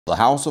The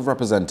House of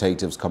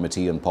Representatives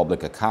Committee on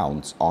Public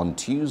Accounts on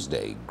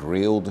Tuesday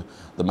grilled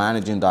the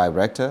Managing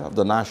Director of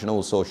the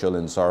National Social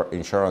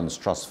Insurance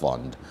Trust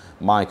Fund,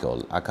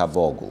 Michael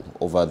Akabogu,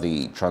 over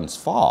the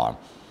transfer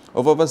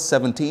of over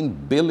 17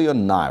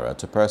 billion naira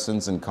to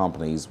persons and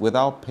companies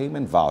without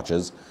payment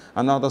vouchers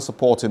and other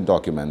supporting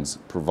documents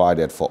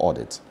provided for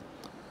audit.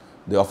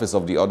 The Office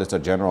of the Auditor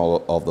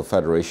General of the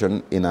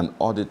Federation, in an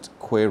audit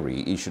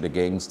query issued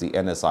against the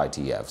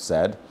NSITF,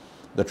 said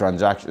the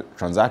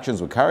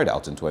transactions were carried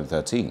out in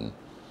 2013.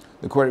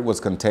 The query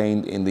was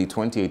contained in the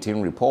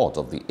 2018 report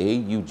of the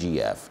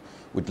AUGF,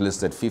 which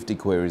listed 50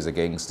 queries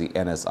against the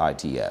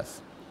NSITF.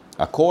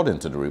 According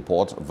to the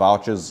report,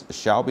 vouchers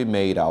shall be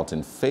made out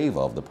in favor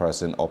of the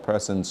person or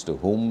persons to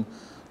whom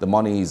the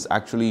money is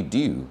actually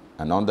due,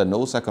 and under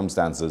no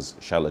circumstances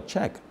shall a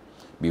check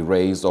be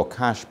raised or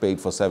cash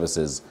paid for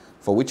services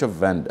for which a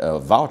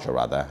voucher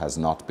has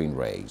not been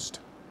raised.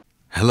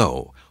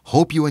 Hello,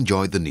 hope you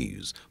enjoyed the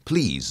news.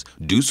 Please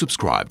do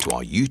subscribe to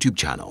our YouTube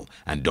channel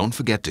and don't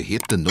forget to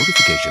hit the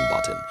notification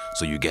button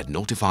so you get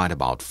notified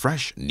about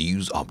fresh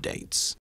news updates.